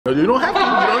You don't have to.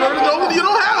 You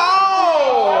don't have.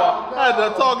 Oh! I had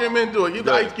to talk him into it. Keep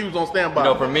the ice cubes on standby.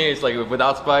 No, for me, it's like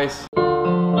without spice.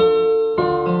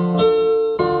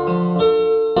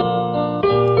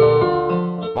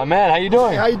 My man, how you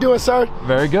doing? How you doing, sir?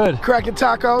 Very good. Kraken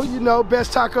Taco, you know,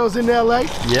 best tacos in LA.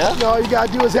 Yeah? You know, all you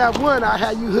gotta do is have one. I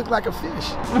have you hooked like a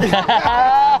fish.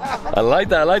 I like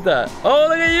that, I like that. Oh,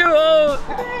 look at you, oh!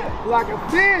 Like a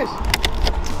fish.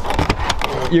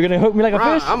 You're gonna hook me like a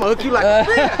fish? I'm gonna hook you like a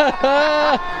fish.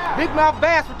 Big Mouth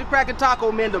Bass with the Kraken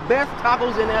Taco, man. The best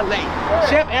tacos in LA.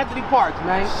 Chef Anthony Parks,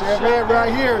 man. Chef man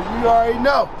right here, you already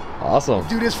know. Awesome.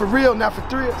 Do this for real, not for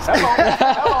thrills.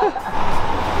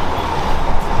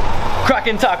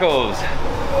 Kraken Tacos.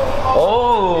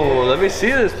 Oh, let me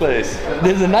see this place.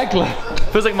 This is a nightclub.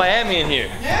 Feels like Miami in here.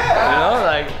 Yeah. You know,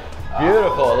 like,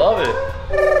 beautiful, I love it.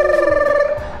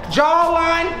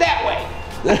 Jawline that way.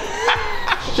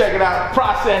 Check it out,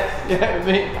 process. You know what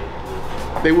I mean?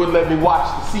 They wouldn't let me watch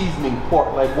the seasoning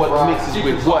part, like what mixes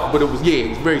with what, but it was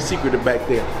very secretive back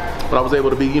there. But I was able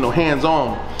to be, you know,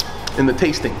 hands-on in the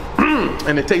tasting.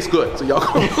 And it tastes good, so y'all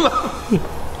gonna love it.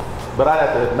 But I'd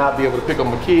have to not be able to pick up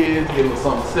my kids, give them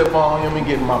something to sip on, you know what I mean,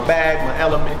 get in my bag, my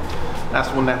element. That's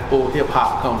when that full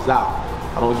hip-hop comes out.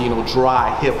 I don't get no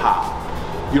dry hip-hop.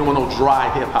 You don't want no dry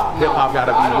hip-hop. Hip-hop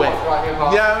gotta be wet. You know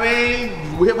what I mean?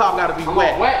 Hip-hop gotta be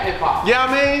wet. Wet hip-hop. You know what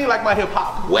I mean? Like my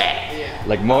hip-hop wet. Yeah.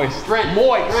 Like moist. Moist. You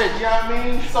know what I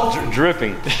mean? So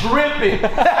Dripping. dripping.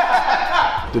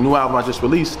 The new album I just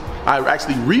released, I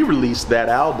actually re-released that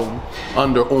album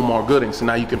under Omar Gooding. So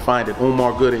now you can find it,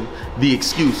 Omar Gooding, The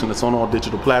Excuse, and it's on all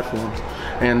digital platforms.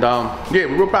 And yeah,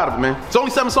 we're real proud of it, man. It's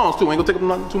only 7 songs too, ain't gonna take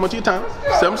up too much of your time.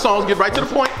 7 songs, get right to the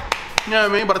point. You know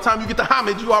what I mean? By the time you get to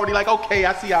homage, you already like, okay,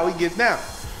 I see how he gets down.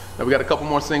 Now we got a couple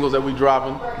more singles that we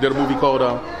dropping. Did a movie called,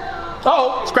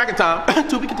 it's Kraken Time.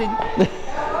 Tubi continue.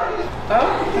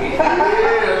 Yeah,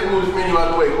 let's move this menu out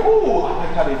of the way. Ooh, I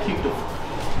like how they keep the,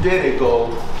 there they go.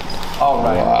 All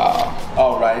right. Wow.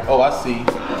 All right. Oh, I see.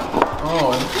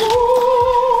 Oh.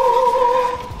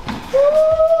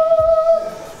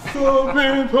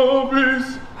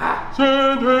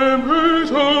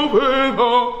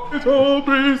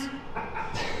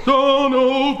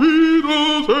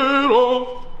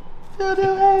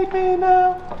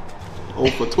 Oh,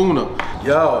 Fortuna.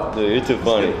 Yo. Dude, you're too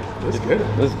funny. Let's get it.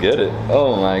 Let's get it.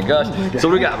 Oh my gosh. So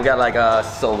what we got? We got like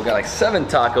 7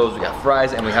 tacos, we got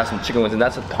fries, and we have some chicken wings, and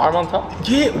that's a parm on top?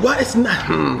 Yeah, well, it's not.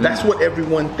 That's what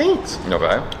everyone thinks.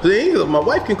 Okay. See, my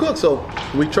wife can cook, so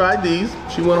we tried these.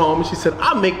 She went home and she said,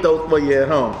 I'll make those for you at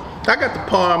home. I got the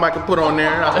parm I can put on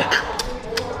there. I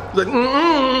was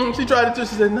like, She tried it too.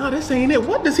 She said, no, this ain't it.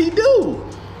 What does he do?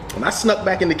 And I snuck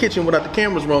back in the kitchen without the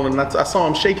cameras rolling, and I saw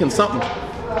him shaking something.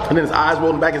 And then his eyes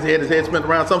rolling back, his head spinning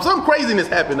around. Some craziness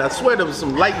happened. I swear there was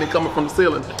some lightning coming from the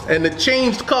ceiling. And it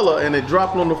changed color and it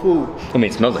dropped on the food. I mean,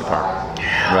 it smells like parm,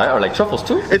 right? Or like truffles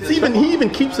too? He even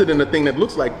keeps it in a thing that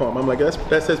looks like parm. I'm like, that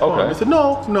says parm. Okay. He said,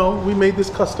 no, we made this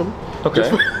custom. Okay.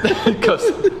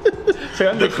 Custom.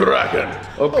 The Kraken.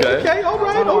 Okay. Okay, all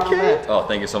right, okay. Oh,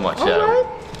 thank you so much. All Yeah. right.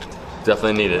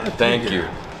 Definitely need it. Thank you.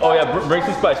 Oh yeah, bring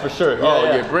some spice for sure.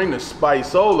 Yeah, bring the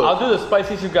spice over. I'll do the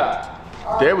spiciest you got.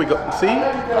 There we go. See?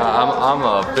 I'm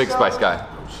a big spice guy.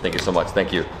 Thank you so much.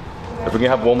 Thank you. If we can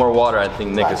have one more water, I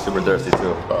think Nick is super thirsty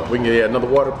too. We can get another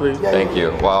water, please. Thank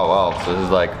you. Wow. So this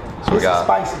is like, so we got.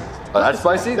 Spicy. Oh, that's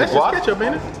spicy? That's just ketchup,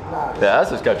 ain't it? Yeah, that's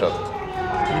just ketchup.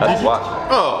 That's watch.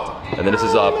 Oh. And then this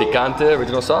is picante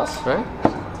original sauce, right?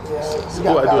 Yeah.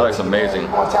 Oh, I do That like looks amazing. You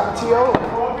want tapatio?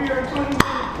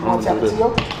 You want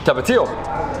tapatio? Tapatio.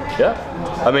 Yeah.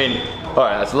 I mean, all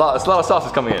right. That's a lot of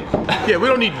sauces coming in. Yeah, we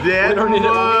don't need that. We don't need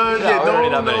that. much. No, Yeah, we don't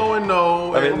need that many.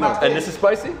 no. I mean, and this is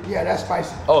spicy? Yeah, that's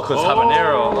spicy. Oh, cause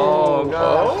habanero. Oh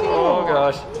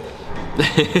gosh.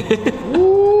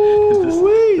 Ooh, This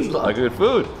is a lot of good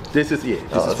food. This is food.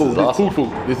 This is This awesome. is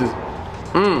food. This is.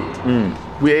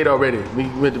 We ate already. We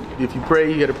went to, if you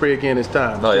pray, you got to pray again. It's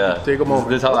time. Oh yeah. Take a moment.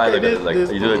 This is how I look at it. Like,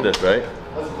 you do like this, right?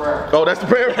 Oh, that's the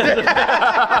prayer.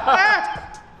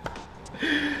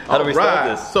 How do we start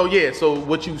this? So yeah, so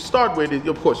what you start with is,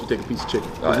 of course, you take a piece of chicken.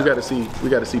 Oh, yeah. We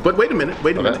gotta see. But wait a minute.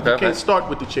 You can't start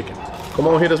with the chicken. Come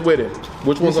on, hit us with it.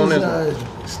 Which one's on this one?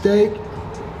 Steak.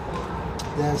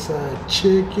 That's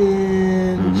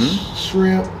chicken,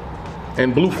 shrimp.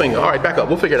 And blue finger. All right, back up.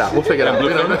 We'll figure it out.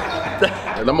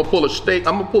 And I'm gonna pull a steak.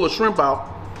 I'm gonna pull a shrimp out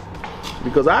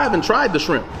because I haven't tried the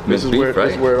shrimp. This is where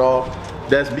it all.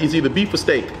 It's either beef or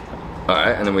steak. All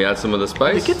right, and then we add some of the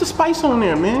spice. Get the spice on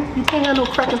there, man. You can't have no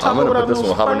Kraken taco without no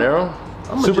spice. I'm gonna put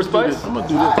this one habanero. Super spice. I'm gonna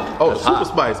do this. Oh, That's super hot.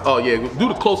 spice. Oh yeah, do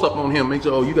the close up on him. Make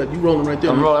sure. Oh, you rolling right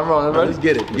there. I'm rolling. Let's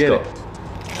get it. Let's go.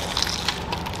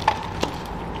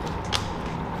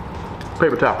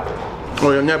 Paper towel.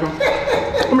 Oh, yeah, never.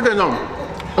 Let me tell you something.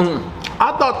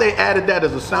 I thought they added that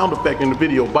as a sound effect in the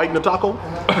video, biting the taco.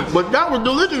 But that was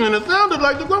delicious and it sounded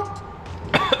like the go.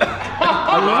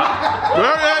 Yeah,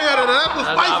 that's the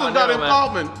spices got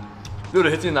involvement. Dude,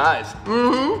 it hits you in the eyes.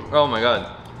 Oh my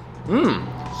god.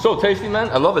 So tasty,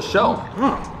 man. I love the shell.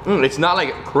 It's not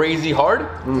like crazy hard.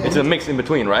 It's a mix in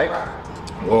between, right?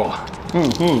 Oh.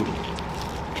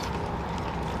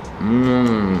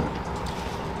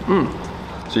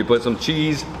 So you put some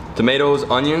cheese, tomatoes,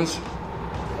 onions.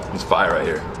 It's fire right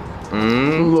here. A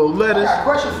little lettuce. I got a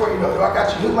question for you though. Do I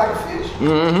got you hooked like a fish?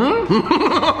 I'm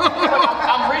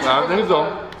reaching. I think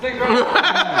so.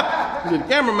 The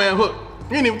cameraman hook.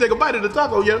 He didn't even take a bite of the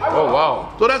taco yet. Oh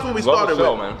wow. So that's what we started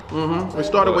shell, with. Man. We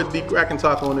started with the Kraken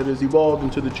taco and it has evolved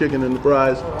into the chicken and the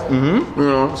fries. You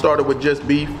know, started with just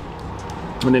beef,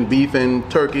 and then beef and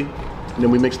turkey. And then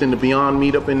we mixed in the Beyond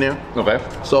meat up in there. Okay.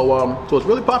 So it's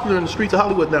really popular in the streets of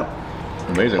Hollywood now.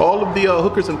 Amazing. All of the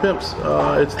hookers and pimps,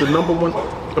 it's the #1.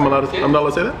 I'm not allowed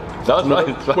to say that? That's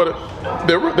right. But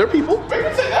they're people.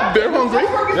 They're hungry.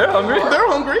 They're hungry. They're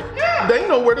hungry. They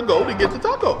know where to go to get the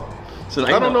taco. So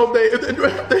I don't know if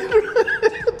they're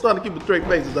trying to keep a straight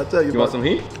faces, I tell you. You want some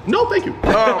heat? No, thank you.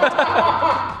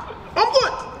 I'm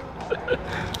good.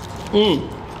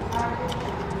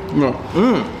 No.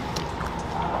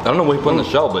 I don't know what he put in the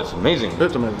shell, but it's amazing.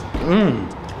 It's amazing.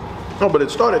 No, but it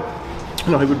started,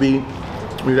 you know,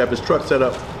 we'd have his truck set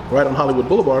up right on Hollywood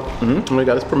Boulevard, and we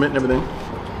got his permit and everything.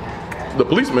 The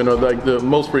policemen are like the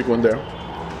most frequent there.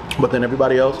 But then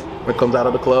everybody else that comes out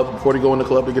of the club, before they go in the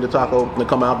club to get a taco, they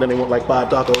come out, then they want like 5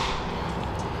 tacos.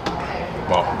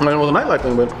 Wow. And it was a nightlife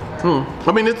thing, but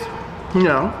I mean, it's, you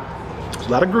know, it's a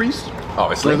lot of grease.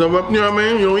 Obviously. You know what I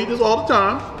mean? You don't eat this all the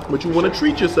time, but you want to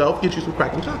treat yourself, get you some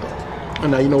Kraken taco.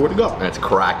 And now you know where to go. And it's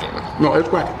cracking. No, it's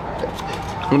cracking.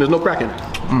 When there's no crack in it.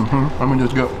 I'm gonna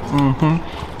just go.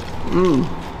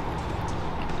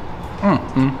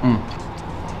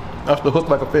 That's the hook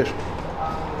like a fish.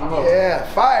 Yeah,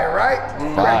 fire, right?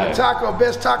 Kraken Fire. Taco,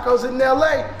 best tacos in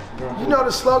LA. You know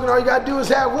the slogan, all you gotta do is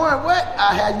have one. What?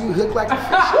 I had you hooked like a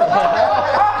fish.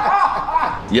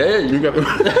 Yeah, You gotta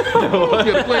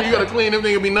clean everything.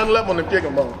 There'll be nothing left on the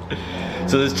chicken bone.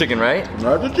 So this is chicken, right?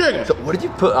 Not the chicken. So what did you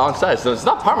put on side? So it's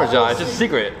not Parmesan, it's just a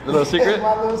secret. A little secret? That's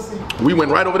my little secret. We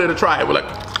went right over there to try it. We're like,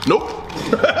 nope.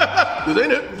 This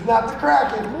ain't it. It's not the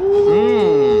Kraken.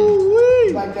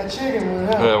 Ooh-wee. Like that chicken one,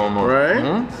 huh? Yeah, one more. Right?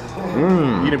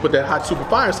 You didn't put that hot super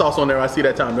fire sauce on there. I see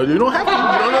that time. No, you don't have to.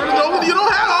 You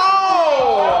don't have.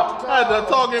 Oh! I had to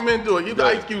talk him into it. You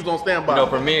got ice cubes on standby. You know,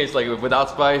 for me, it's like without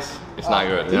spice, it's not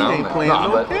good. You He know? ain't playing no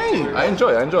but game. I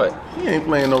enjoy it. He ain't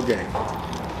playing no game.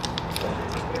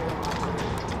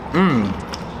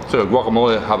 So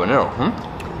guacamole habanero,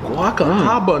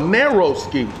 Habanero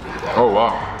ski. Oh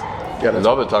wow. Yeah, I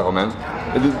love the taco, man.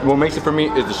 What makes it for me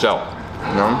is the shell.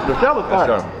 You know? The shell is fire.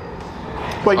 Shell.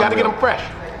 But you gotta get them fresh.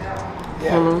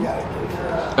 Yeah, you gotta get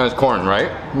it. And it's corn,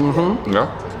 right? Yeah.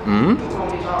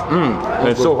 And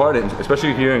it's so hard,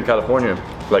 especially here in California,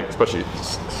 like especially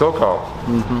SoCal,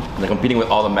 like competing with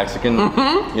all the Mexican,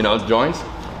 you know, joints.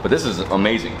 But this is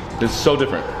amazing. This is so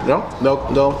different. No.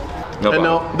 And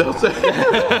they'll say,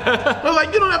 they're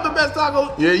like, you don't have the best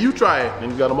tacos. Yeah, you try it.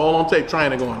 And you got them all on tape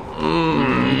trying it going,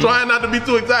 trying not to be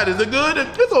too excited. Is it good?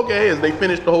 It's okay. As they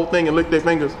finish the whole thing and lick their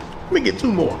fingers, let me get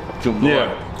 2 more. 2 more.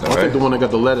 Yeah. I think the one that got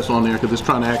the lettuce on there because it's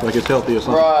trying to act like it's healthy or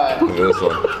something. Right. Look at this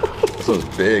one. This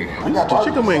one's big. I got The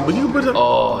chicken wing, but you can put some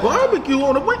barbecue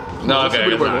on the wing. No, okay.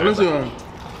 Let's see.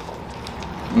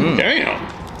 Damn.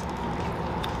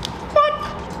 What?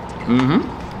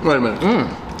 Wait a minute.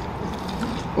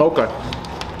 Okay.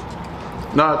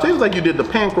 Now it tastes like you did the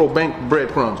Pancro Bank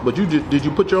breadcrumbs, but did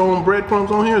you put your own breadcrumbs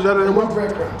on here? Is that No what?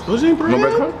 breadcrumbs. Was it bread? No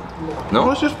breadcrumb? No,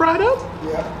 No? it's just fried up.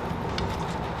 Yeah.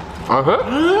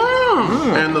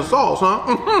 And the sauce, huh?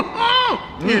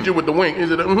 Hit you with the wing.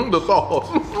 Is it the sauce?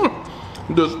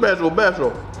 The special.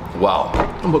 Wow.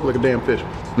 I'm looking like a damn fish.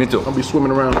 Me too. I'll be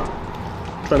swimming around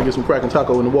trying to get some Kraken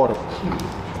taco in the water.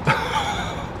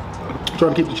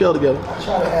 Trying to keep the shell together. I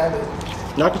try to have it.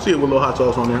 I can see it with a little hot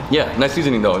sauce on there. Yeah, nice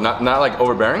seasoning though. Not like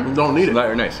overbearing. You don't need it. Not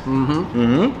very nice.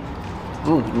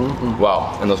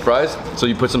 Wow. And those fries. So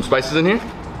you put some spices in here?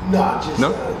 Nah, just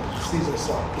No? seasoned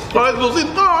salt. Oh, I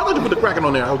thought you put the Kraken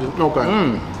on there. I was just, okay.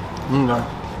 Okay.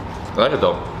 I like it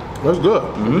though. That's good.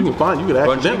 You can find, you could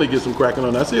accidentally get some Kraken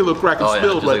on there. I see a little Kraken Oh, yeah,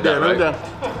 spills just right like there. that, Right there.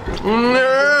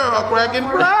 Yeah, Kraken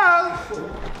fries.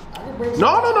 No,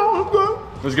 it's good.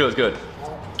 It's good, it's good.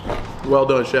 Well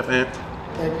done, Chef Ant.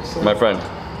 Thank you so My much. friend.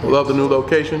 Love the new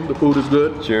location. The food is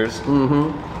good. Cheers.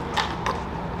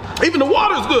 Even the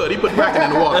water's good. He put Kraken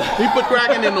in the water. He put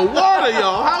Kraken in the water,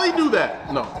 y'all. How he do that?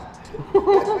 that. No.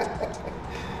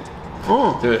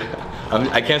 Dude,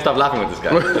 I can't stop laughing with this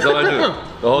guy. That's all I do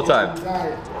the whole time.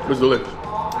 It was delicious.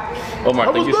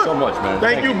 Omar, thank you so much, man.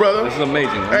 Thank you, brother. This is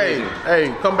amazing.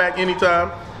 Hey, come back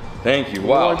anytime. Thank you. We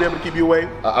Wow. won't be able to keep you away.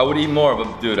 I would eat more,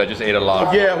 but dude, I just ate a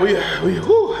lot. Yeah,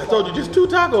 whew, I told you just 2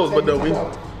 tacos, but no,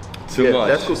 Too much.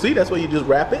 That's cool. See, that's why you just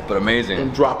wrap it But amazing.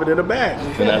 and drop it in a bag.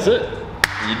 And that's it.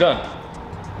 You're done.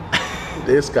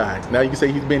 This guy. Now you can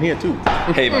say he's been here too.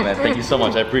 Hey, my man, thank you so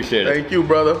much. I appreciate it. Thank you,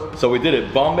 brother. So we did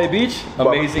it. Bombay Beach,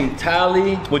 amazing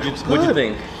thali. What'd you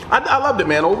think? I loved it,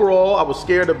 man. Overall, I was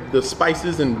scared of the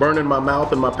spices and burning my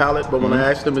mouth and my palate, but when I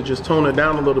asked them to just tone it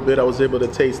down a little bit, I was able to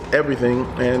taste everything,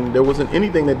 and there wasn't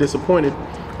anything that disappointed.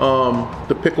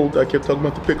 The pickle, I kept talking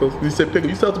about the pickles. You said pickle.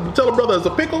 You tell a brother it's a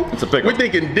pickle. It's a pickle. We're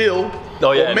thinking dill,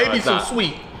 Oh, yeah, or maybe no, some not.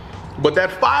 sweet. But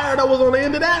that fire that was on the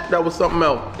end of that was something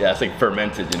else. Yeah, it's like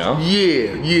fermented, you know?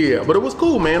 Yeah. But it was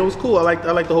cool, man. It was cool. I like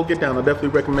the whole get down. I definitely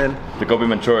recommend. The gobi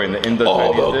Manchurian, the Indo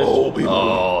Chinese dish. Oh,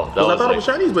 that Because I was thought it was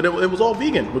Chinese, but it was all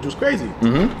vegan, which was crazy.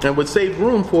 And would save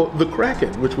room for the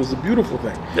Kraken, which was a beautiful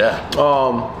thing. Yeah.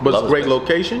 But it's a great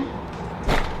location.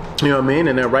 You know what I mean?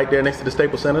 And they're right there next to the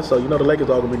Staples Center, so you know the Lakers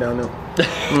all gonna be down there.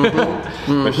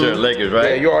 For sure, Lakers, right?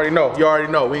 Yeah, you already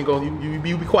know. We ain't gonna, you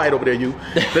be quiet over there, you.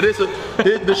 But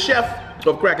the chef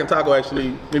of Kraken Taco,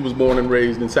 actually, he was born and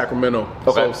raised in Sacramento.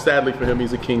 Okay. So sadly for him,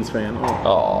 he's a Kings fan.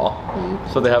 Oh,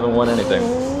 so they haven't won anything.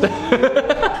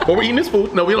 But we're eating this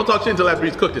food. No, we don't talk shit until after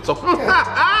he's cooked it. So,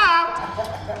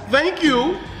 thank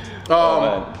you.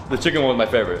 Man, the chicken was my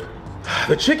favorite.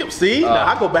 The chicken, see? Now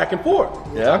I go back and forth.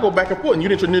 Yeah? I go back and forth. And you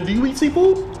didn't. Do you eat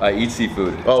seafood? I eat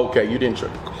seafood. Oh, okay, you didn't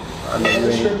trip. I know you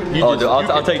ain't. You just-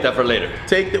 I'll take that for later.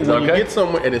 Take that Is when that you okay? get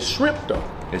somewhere, and it's shrimp though.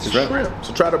 It's shrimp.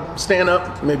 So try to stand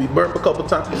up, maybe burp a couple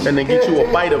times, and then get you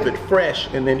a bite of it fresh,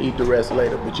 and then eat the rest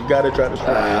later. But you gotta try the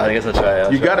shrimp. I guess I'll try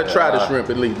it. You gotta try the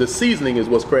shrimp at least. The seasoning is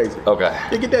what's crazy. Okay.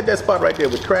 You get that spot right there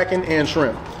with Kraken and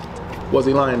shrimp. Was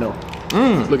he lying though?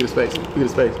 Look at his face. Look at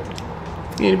his face.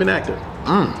 He ain't even actor.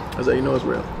 That's how you know it's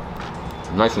real.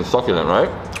 Nice and succulent, right?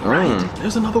 Right.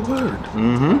 There's another word.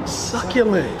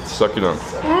 Succulent. Succulent.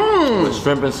 With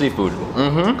shrimp and seafood.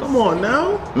 Come on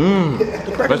now.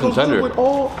 The Kraken Nice and goes good tender. with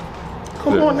all.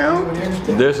 Come on now.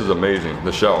 This is amazing.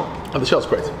 The shell. Oh, the shell's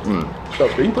crazy.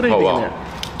 Shell's crazy. You can put anything wow. in there.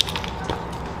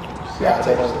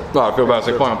 Oh, I feel bad. It's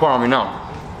like pour on me now.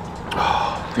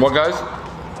 Well, guys,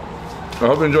 I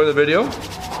hope you enjoyed the video.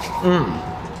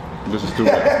 This is too good.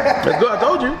 That's good. I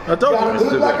told you. It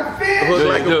look like a fish. It looks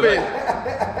like do a it. fish.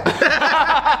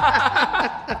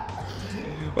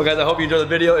 Well, guys, I hope you enjoyed the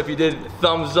video. If you did,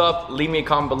 thumbs up. Leave me a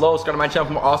comment below. Subscribe to my channel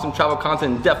for more awesome travel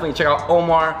content. And definitely check out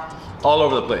Omar all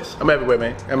over the place. I'm everywhere,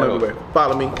 man. I'm everywhere.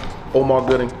 Follow me, Omar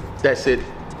Gooding. That's it.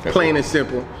 Plain and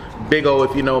simple. Big O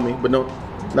if you know me, but no,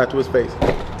 not to his face.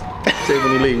 Say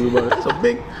when he leaves. So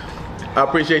big. I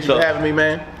appreciate you for having me,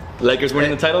 man. Lakers winning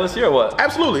the title this year or what?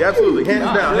 Absolutely.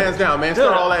 Hands down, man.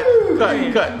 Start all that.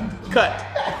 Cut.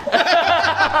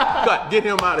 Cut. Get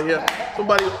him out of here.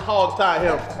 Somebody hog tie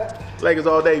him. Lakers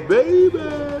all day, baby.